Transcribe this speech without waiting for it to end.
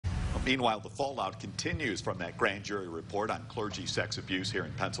Meanwhile, the fallout continues from that grand jury report on clergy sex abuse here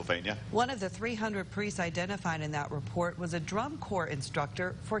in Pennsylvania. One of the 300 priests identified in that report was a drum corps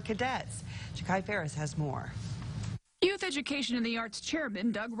instructor for cadets. Ja'Kai Ferris has more. Youth Education and the Arts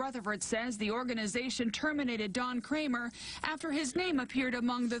Chairman Doug Rutherford says the organization terminated Don Kramer after his name appeared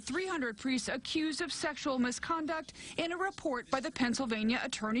among the 300 priests accused of sexual misconduct in a report by the Pennsylvania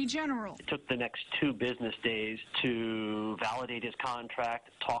Attorney General. It took the next 2 business days to validate his contract,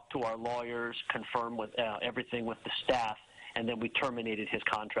 talk to our lawyers, confirm with everything with the staff, and then we terminated his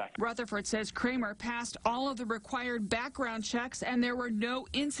contract. Rutherford says Kramer passed all of the required background checks and there were no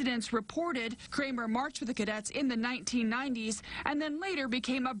incidents reported. Kramer marched with the cadets in the 1990s and then later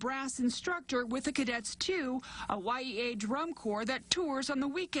became a brass instructor with the Cadets too, a YEA drum corps that tours on the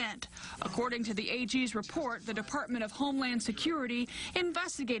weekend. According to the AG's report, the Department of Homeland Security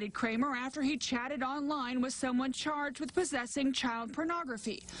investigated Kramer after he chatted online with someone charged with possessing child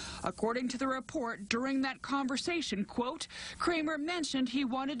pornography. According to the report, during that conversation, quote, Kramer mentioned he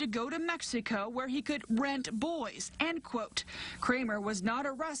wanted to go to Mexico where he could rent boys, end quote. Kramer was not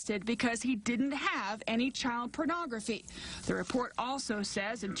arrested because he didn't have any child pornography. The report also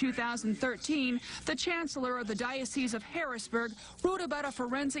says in 2013, the chancellor of the Diocese of Harrisburg wrote about a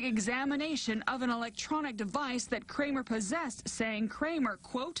forensic examination of an electronic device that Kramer possessed, saying Kramer,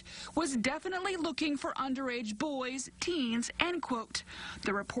 quote, was definitely looking for underage boys, teens, end quote.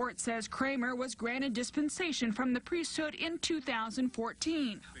 The report says Kramer was granted dispensation from the priesthood in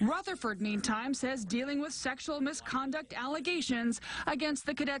 2014. Rutherford, meantime, says dealing with sexual misconduct allegations against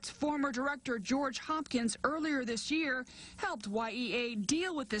the cadets' former director George Hopkins earlier this year helped YEA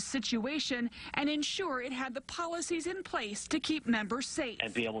deal with this situation and ensure it had the policies in place to keep members safe.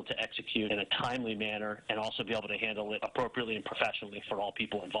 And be able to execute in a timely manner and also be able to handle it appropriately and professionally for all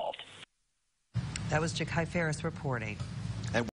people involved. That was Ja'Kai Ferris reporting.